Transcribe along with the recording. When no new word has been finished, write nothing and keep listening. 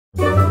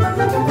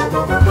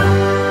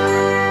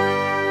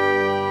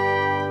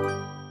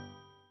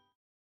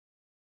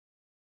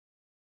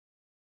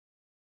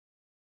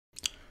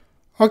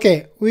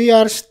Okay, we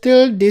are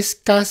still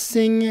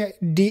discussing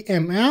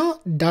DML,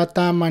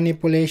 data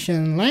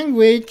manipulation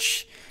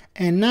language,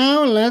 and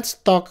now let's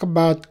talk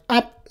about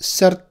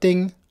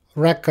upserting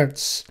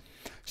records.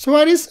 So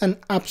what is an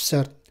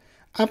upsert?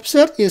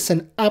 Upsert is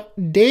an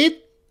update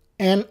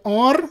and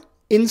or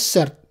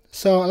insert.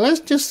 So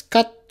let's just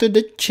cut to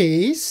the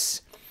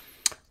chase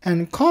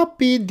and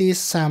copy this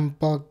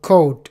sample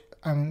code.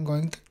 I'm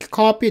going to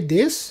copy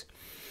this.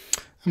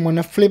 I'm going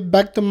to flip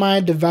back to my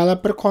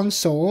developer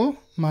console,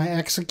 my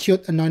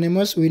execute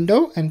anonymous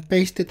window, and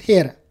paste it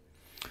here.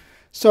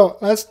 So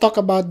let's talk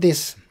about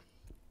this.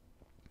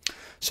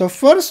 So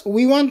first,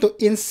 we want to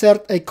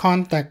insert a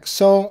contact.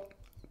 So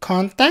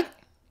contact,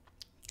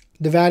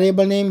 the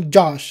variable name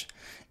Josh.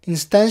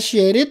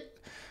 Instantiate it.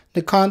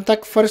 The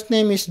contact first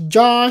name is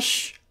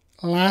Josh,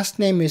 last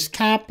name is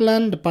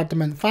Kaplan,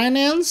 Department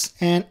Finance,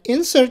 and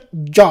insert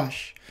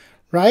Josh,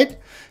 right?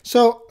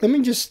 So let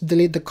me just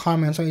delete the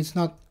comment so it's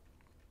not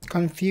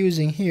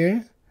confusing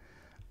here.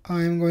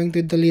 I'm going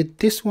to delete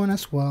this one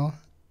as well,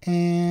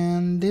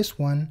 and this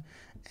one,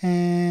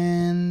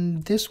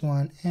 and this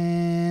one,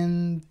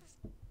 and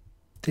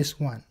this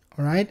one.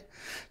 All right,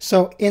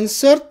 so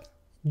insert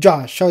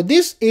Josh. So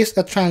this is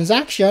a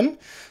transaction,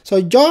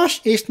 so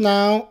Josh is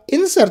now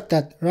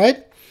inserted,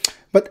 right?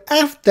 But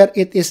after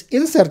it is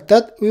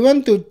inserted, we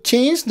want to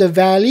change the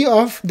value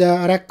of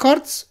the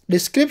record's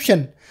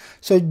description.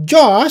 So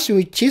Josh,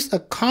 which is a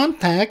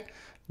contact,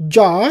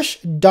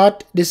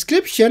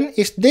 Josh.description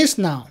is this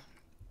now.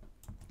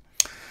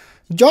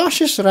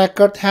 Josh's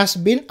record has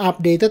been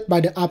updated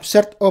by the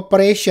upsert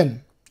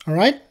operation.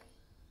 Alright?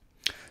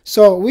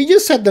 So we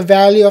just set the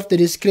value of the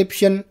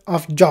description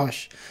of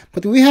Josh,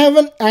 but we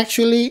haven't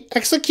actually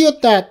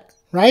executed that,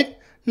 right?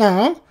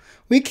 Now,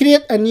 we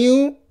create a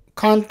new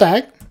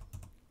contact,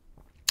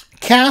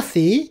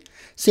 Kathy.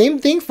 Same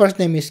thing, first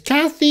name is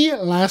Kathy,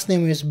 last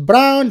name is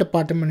Brown,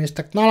 department is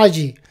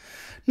technology.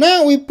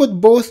 Now we put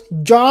both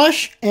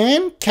Josh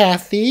and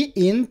Kathy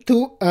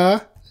into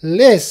a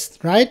list,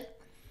 right?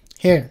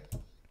 Here.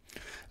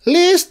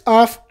 List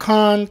of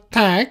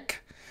contact.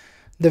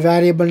 The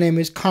variable name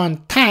is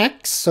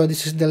contacts. So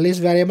this is the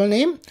list variable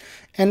name.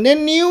 And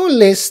then new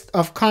list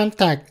of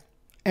contact.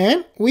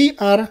 And we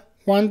are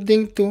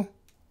wanting to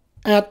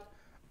add,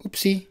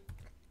 oopsie,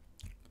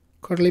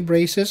 curly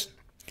braces,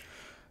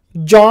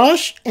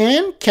 Josh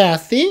and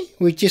Kathy,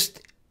 which is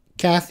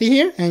Kathy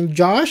here, and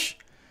Josh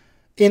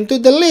into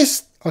the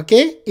list,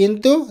 okay,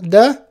 into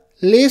the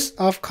list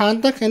of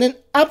contacts, and then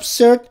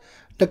upsert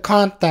the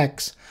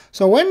contacts.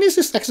 So when this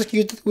is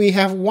executed, we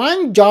have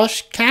one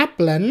Josh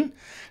Kaplan.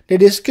 The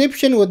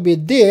description would be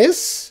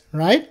this,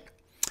 right?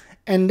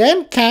 And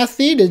then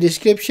Kathy, the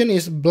description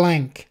is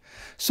blank.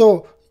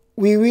 So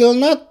we will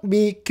not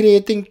be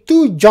creating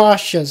two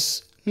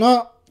Joshes,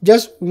 no,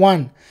 just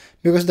one,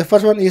 because the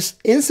first one is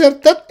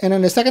inserted and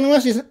then the second one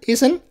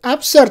is an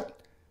upsert,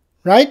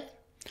 right?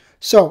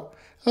 So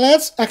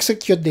let's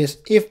execute this.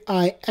 If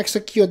I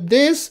execute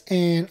this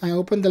and I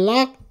open the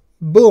log,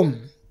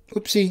 boom,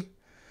 oopsie,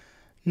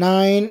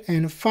 9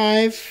 and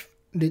 5,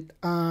 did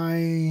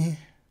I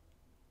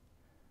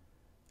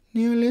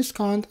new list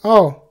count?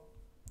 Oh,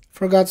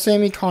 forgot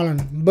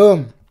semicolon,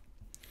 boom,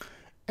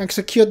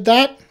 execute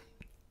that.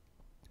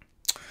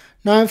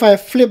 Now if I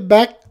flip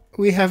back,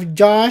 we have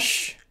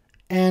Josh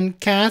and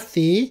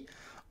Kathy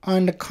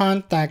on the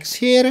contacts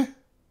here,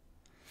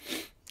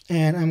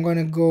 and I'm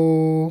gonna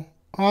go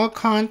all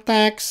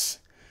contacts.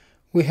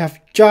 We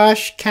have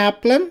Josh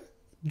Kaplan,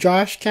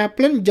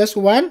 just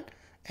one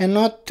and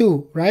not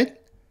two, right?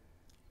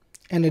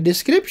 And the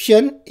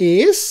description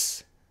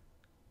is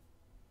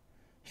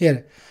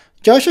here.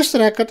 Josh's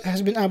record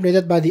has been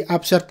updated by the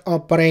upsert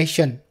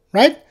operation,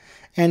 right?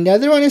 And the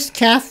other one is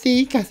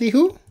Kathy. Kathy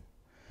who?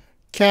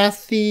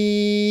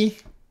 Kathy,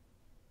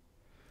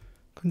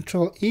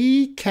 Control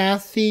E,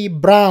 Kathy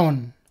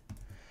Brown.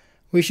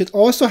 We should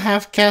also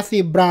have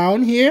Kathy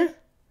Brown here.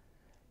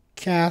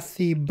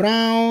 Kathy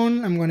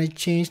Brown. I'm going to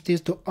change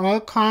this to all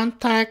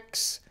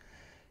contacts.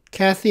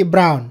 Kathy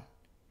Brown.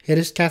 Here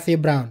is Kathy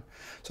Brown.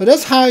 So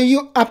that's how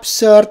you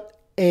upsert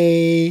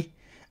a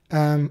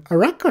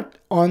record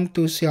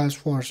onto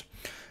Salesforce.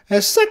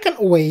 A second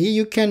way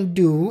you can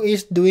do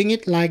is doing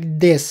it like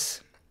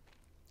this.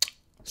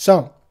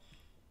 So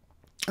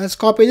let's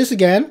copy this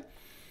again,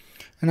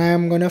 and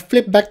I'm going to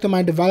flip back to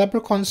my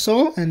developer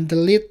console and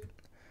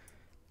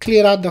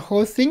clear out the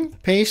whole thing,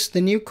 paste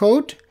the new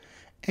code,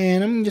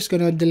 and I'm just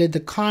going to delete the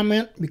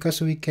comment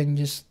because we can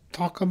just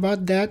talk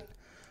about that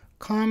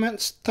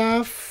comment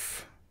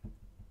stuff.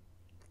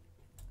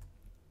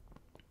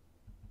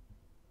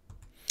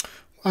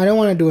 I don't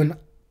want to do an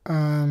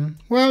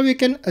well, we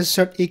can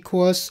assert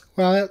equals.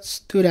 Well, let's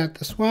do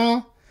that as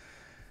well.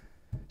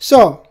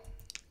 So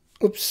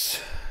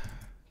oops,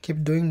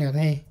 keep doing that,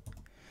 hey.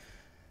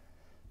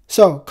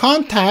 So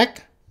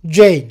contact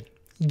Jane,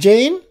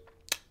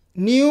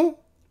 new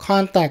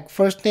contact,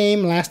 first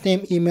name, last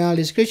name, email,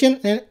 description,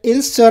 and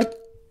insert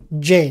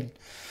Jane.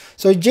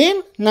 So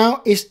Jane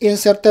now is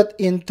inserted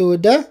into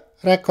the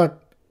record,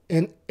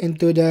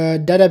 into the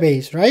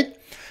database, right?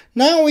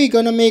 Now we're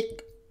gonna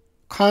make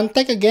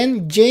contact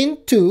again, Jane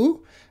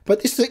 2,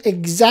 but it's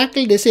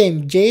exactly the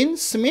same, Jane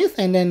Smith,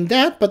 and then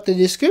that, but the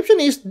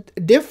description is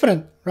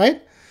different,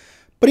 right?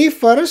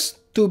 Prefers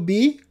to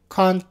be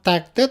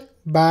contacted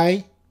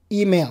by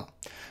email.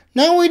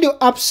 Now we do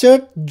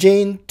upsert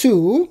Jane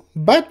 2,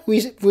 but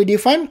we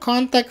define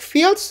contact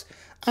fields,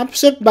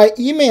 upsert by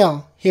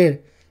email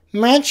here.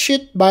 Match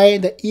it by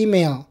the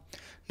email.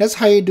 That's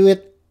how you do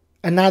it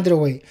another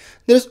way.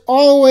 There's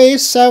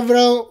always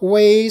several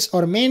ways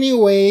or many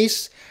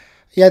ways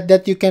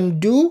that you can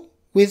do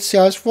with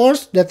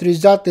Salesforce that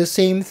result the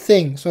same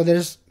thing. So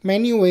there's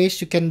many ways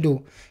you can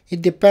do.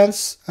 It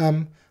depends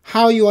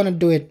how you want to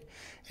do it.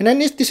 And then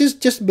this is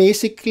just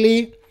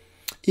basically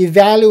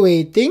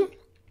evaluating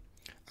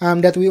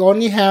that we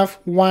only have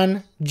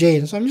one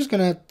Jane. So I'm just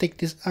gonna take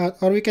this out,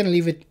 or we can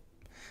leave it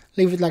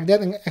like that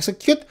and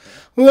execute.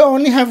 We will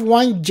only have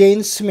one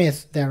Jane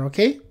Smith there,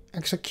 okay?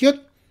 Execute.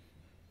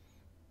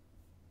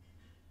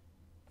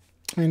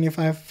 And if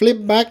I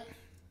flip back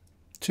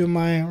to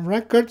my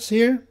records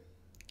here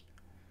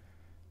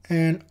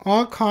and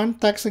all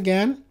contacts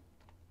again,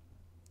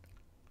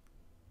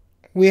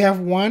 we have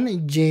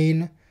one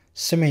Jane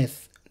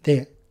Smith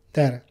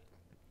there.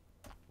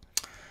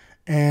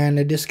 And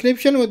the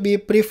description would be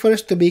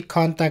prefers to be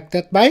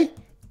contacted by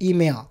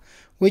email,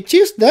 which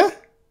is the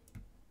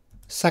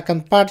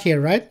second part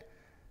here, right?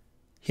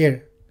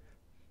 Here.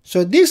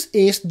 So this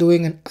is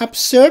doing an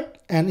upsert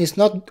and is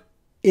not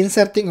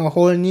inserting a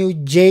whole new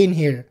Jane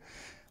here.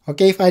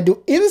 Okay, if I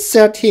do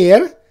insert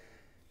here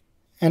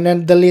and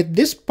then delete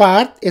this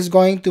part, it's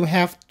going to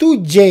have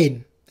two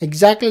Jane,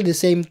 exactly the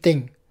same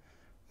thing.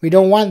 We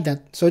don't want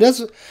that. So that's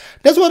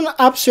what an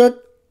upsert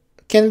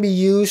can be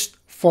used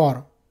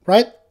for,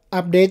 right?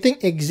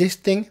 Updating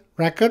existing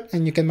record,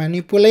 and you can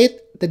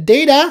manipulate the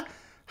data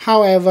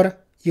however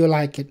you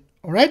like it.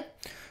 All right.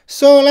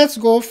 So let's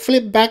go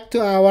flip back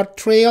to our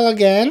trail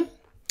again,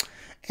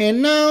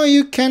 and now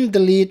you can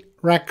delete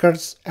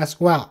records as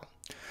well.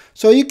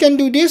 So you can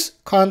do this.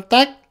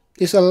 Contact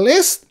is a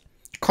list,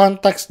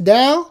 contacts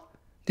del,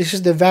 this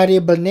is the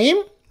variable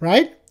name,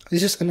 right?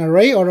 This is an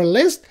array or a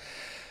list.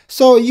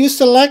 So you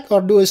select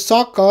or do a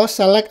circle,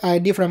 select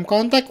ID from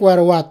contact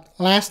where what?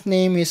 Last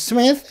name is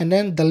Smith, and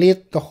then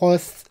delete the whole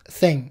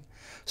thing.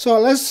 So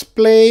let's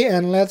play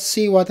and let's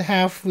see what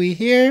have we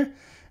here.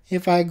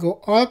 If I go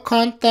all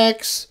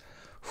contacts,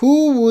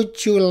 who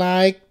would you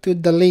like to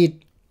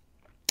delete?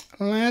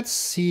 Let's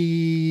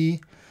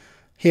see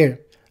here.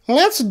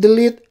 Let's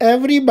delete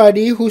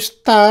everybody who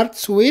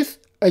starts with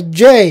a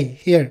J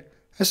here.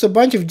 There's a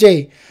bunch of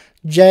J.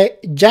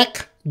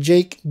 Jack,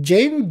 Jake,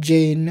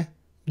 Jane,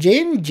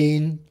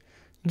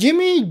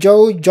 Jimmy,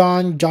 Joe,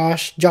 John,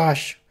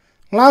 Josh.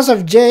 Lots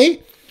of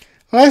J.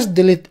 Let's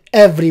delete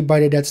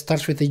everybody that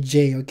starts with a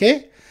J,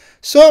 okay?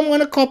 So I'm going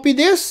to copy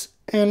this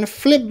and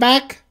flip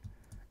back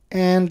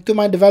and to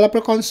my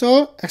developer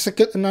console,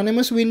 execute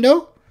anonymous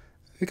window.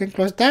 We can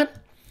close that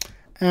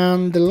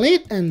and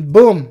delete, and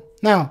boom.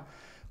 Now,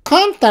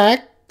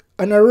 contact,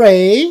 an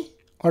array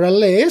or a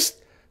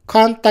list,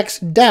 contacts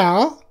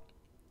del,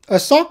 a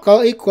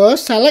circle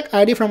equals select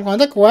ID from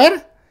contact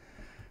where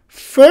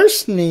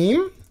first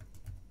name,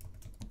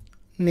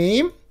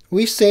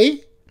 we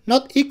say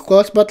not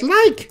equals but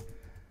like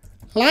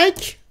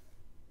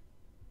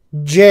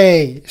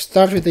J,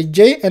 starts with a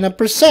J and a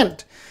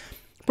percent.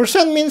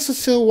 Percent means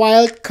it's a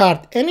wild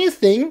card.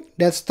 Anything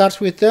that starts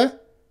with a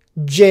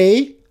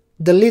J,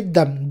 delete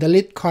them.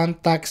 Delete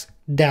contacts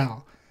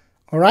del.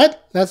 Alright,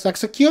 let's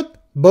execute.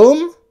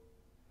 Boom.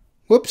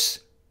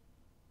 Whoops.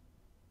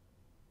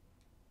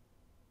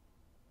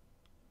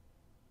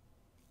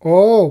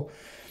 Oh,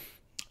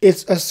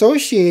 it's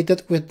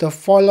associated with the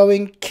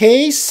following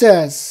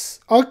cases.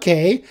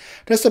 Okay,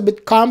 that's a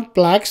bit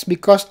complex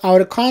because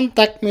our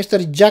contact,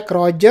 Mr. Jack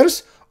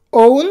Rogers,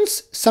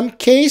 owns some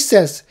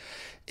cases.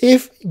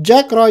 If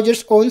Jack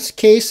Rogers owns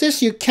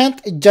cases, you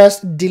can't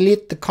just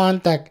delete the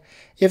contact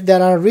if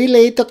there are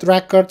related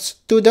records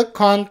to the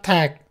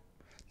contact.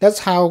 That's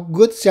how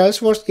good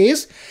Salesforce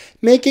is,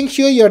 making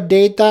sure your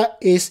data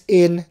is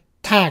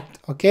intact.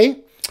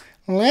 Okay,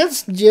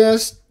 let's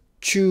just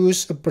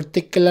choose a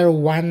particular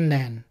one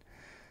then.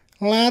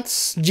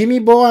 Let's Jimmy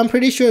Bo. I'm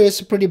pretty sure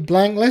it's pretty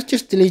blank. Let's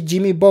just delete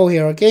Jimmy Bo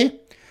here, okay?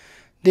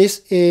 This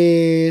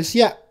is,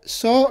 yeah,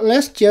 so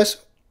let's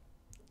just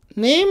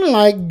name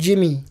like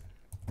Jimmy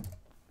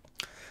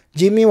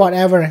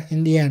whatever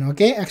in the end,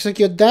 okay?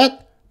 Execute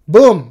that.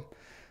 Boom.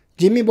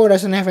 Jimmy Bo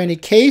doesn't have any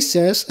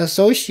cases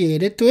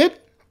associated to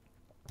it,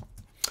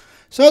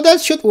 so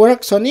that should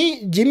work. So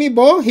Jimmy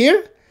Bo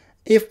here,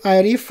 if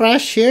I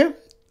refresh here,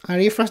 I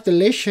refresh the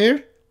list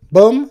here,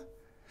 boom.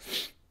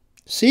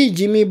 See,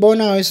 Jimmy Bo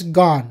now is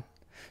gone.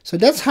 So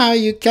that's how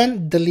you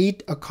can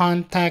delete a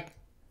contact.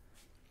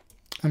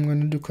 I'm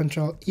going to do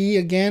Control E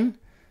again.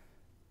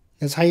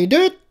 That's how you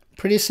do it.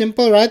 Pretty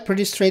simple, right?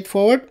 Pretty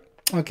straightforward.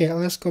 Okay,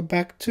 let's go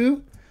back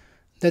to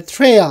the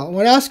trail.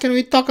 What else can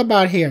we talk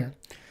about here?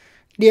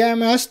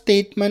 DML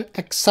statement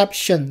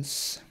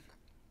exceptions.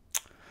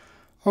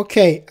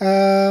 Okay,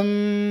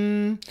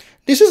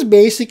 this is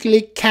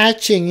basically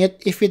catching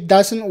it if it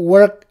doesn't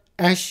work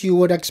as you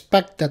would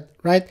expect it,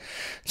 right?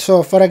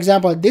 So for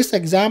example, this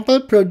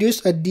example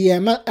produced a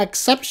DML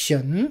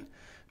exception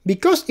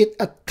because it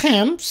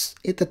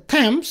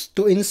attempts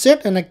to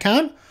insert an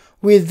account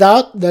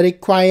without the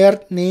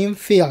required name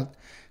field.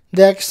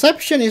 The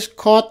exception is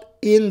caught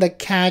in the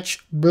catch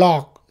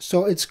block,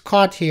 so it's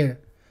caught here.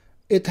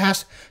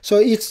 So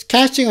it's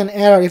catching an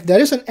error. If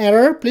there is an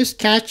error, please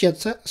catch it.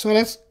 So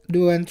let's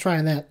do and try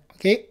that.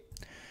 Okay,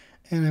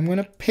 and I'm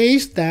gonna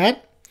paste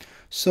that.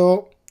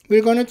 So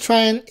we're gonna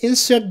try and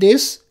insert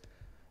this,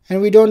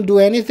 and we don't do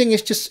anything.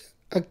 It's just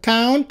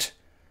account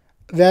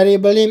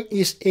variable name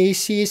is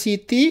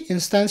ACCT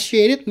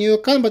instantiated new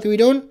account, but we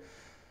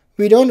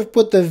don't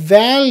put the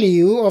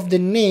value of the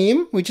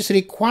name which is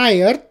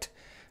required.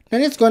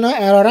 Then it's gonna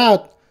error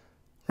out.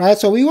 Right,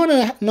 so we want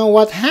to know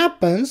what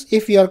happens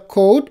if your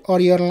code or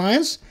your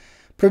lines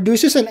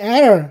produces an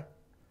error.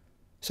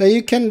 So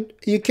you can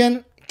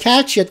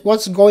catch it,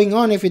 what's going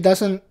on if it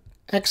doesn't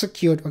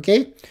execute.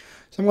 Okay,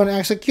 so I'm going to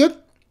execute,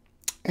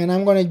 and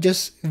I'm going to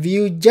just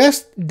view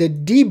just the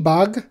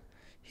debug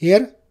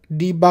here,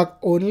 debug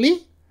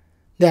only.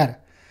 There,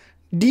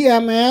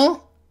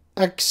 DML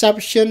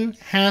exception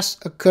has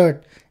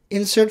occurred.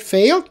 Insert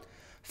failed.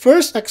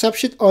 First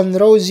exception on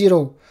row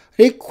 0.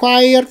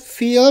 Required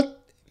field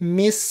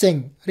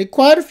missing.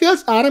 Required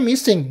fields are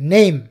missing.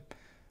 Name,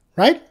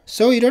 right?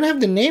 So you don't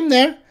have the name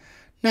there.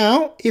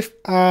 Now if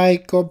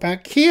I go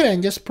back here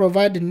and just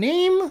provide the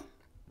name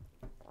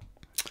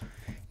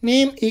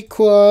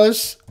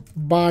equals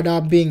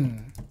bada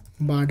bing,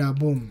 bada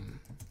boom.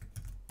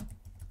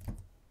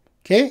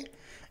 Okay,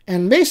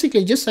 and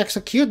basically just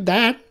execute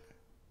that.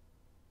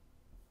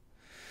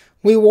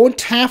 We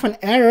won't have an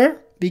error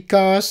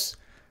because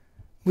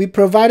we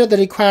provided the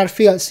required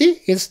field. See,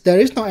 there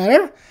is no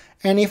error.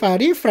 And if I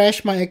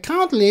refresh my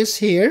account list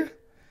here,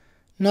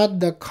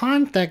 not the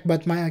contact,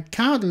 but my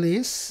account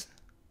list,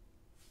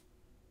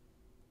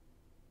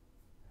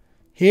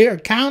 here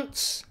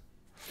accounts,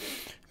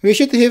 we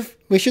should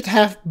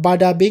have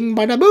bada bing,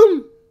 bada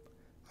boom.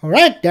 All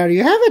right, there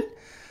you have it.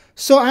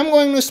 So I'm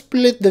going to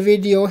split the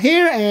video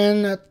here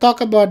and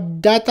talk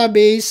about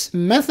database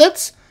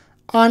methods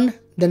on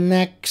the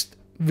next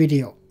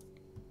video.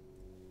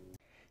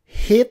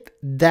 Hit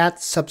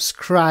that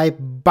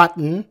subscribe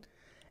button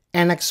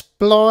and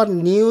explore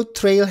new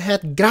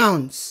Trailhead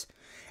grounds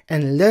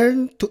and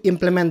learn to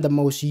implement the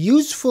most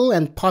useful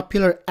and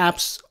popular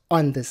apps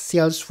on the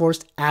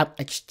Salesforce App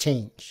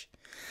Exchange.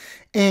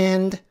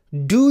 And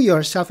do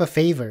yourself a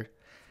favor,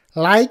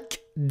 like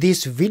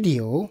this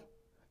video,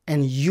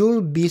 and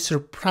you'll be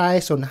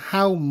surprised on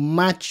how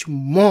much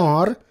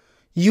more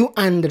you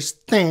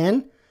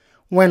understand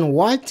when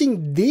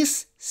watching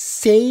this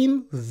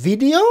same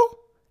video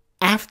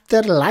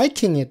after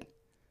liking it.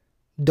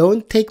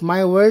 Don't take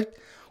my word.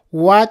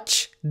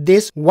 Watch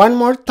this one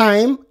more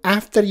time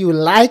after you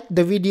like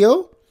the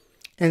video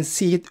and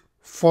see it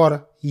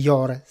for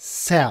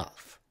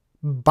yourself.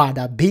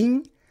 Bada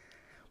bing,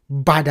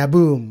 bada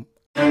boom.